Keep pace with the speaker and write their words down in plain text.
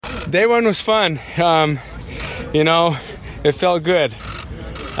Day one was fun. It felt good.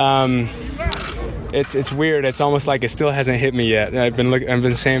 It's weird. It's almost like it still hasn't hit me yet. I've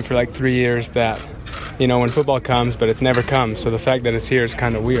been saying for like 3 years that, when football comes, but it's never come. So the fact that it's here is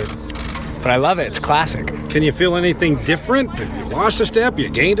kind of weird. But I love it. It's classic. Can you feel anything different? You lost a step? You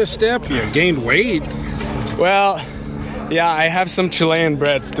gained a step? You gained weight? Well, yeah, I have some Chilean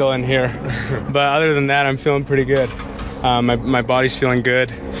bread still in here. But other than that, I'm feeling pretty good. My body's feeling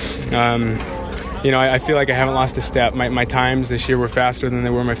good. I feel like I haven't lost a step. My times this year were faster than they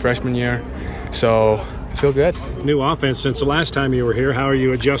were my freshman year. So I feel good. New offense since the last time you were here. How are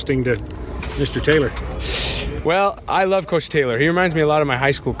you adjusting to Mr. Taylor? Well, I love Coach Taylor. He reminds me a lot of my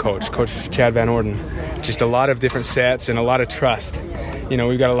high school coach, Coach Chad Van Orden. Just a lot of different sets and a lot of trust.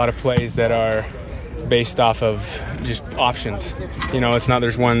 We've got a lot of plays that are based off of just options. It's not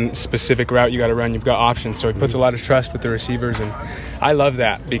there's one specific route you got to run. You've got options. So he puts a lot of trust with the receivers, and I love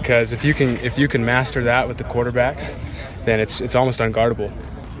that because if you can master that with the quarterbacks, then it's almost unguardable.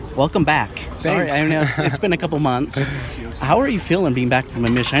 Welcome back. Sorry, Thanks. I know it's been a couple months. How are you feeling being back from a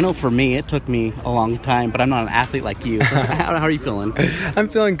mission? I know for me, it took me a long time, but I'm not an athlete like you. So how are you feeling? I'm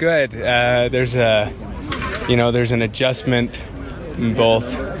feeling good. There's an adjustment,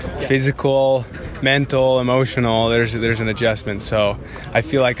 both physical, mental, emotional. There's an adjustment. So I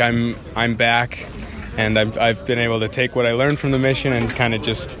feel like I'm back, and I've been able to take what I learned from the mission and kind of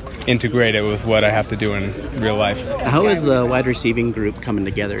just integrate it with what I have to do in real life. How is the wide receiving group coming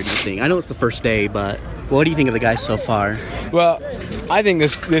together, do you think? I know it's the first day, but what do you think of the guys so far? Well, I think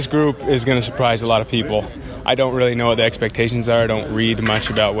this group is going to surprise a lot of people. I don't really know what the expectations are. I don't read much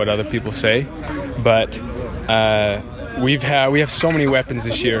about what other people say, but we have so many weapons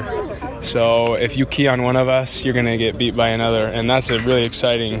this year. So if you key on one of us, you're going to get beat by another, and that's a really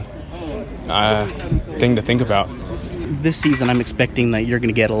exciting thing to think about. This season, I'm expecting that you're going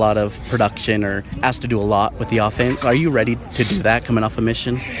to get a lot of production or asked to do a lot with the offense. Are you ready to do that coming off a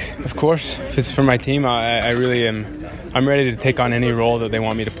mission? Of course. If it's for my team, I really am. I'm ready to take on any role that they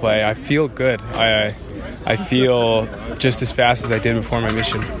want me to play. I feel good. I feel just as fast as I did before my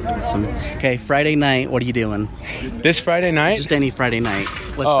mission. Awesome. Okay, Friday night, what are you doing? This Friday night? Just any Friday night.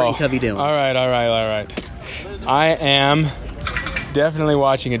 What's Brady Covey doing? All right. I am definitely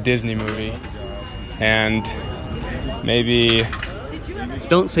watching a Disney movie. And maybe...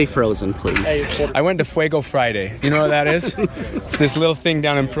 Don't say Frozen, please. I went to Fuego Friday. You know what that is? It's this little thing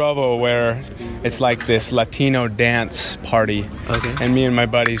down in Provo where it's like this Latino dance party. Okay. And me and my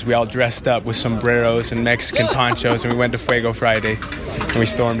buddies, we all dressed up with sombreros and Mexican ponchos, and we went to Fuego Friday. And we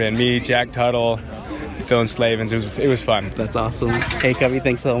stormed in. Me, Jack Tuttle, Phil and Slavens. It was fun. That's awesome. Hey, Covey,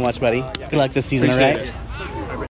 thanks so much, buddy. Good luck this season, all right?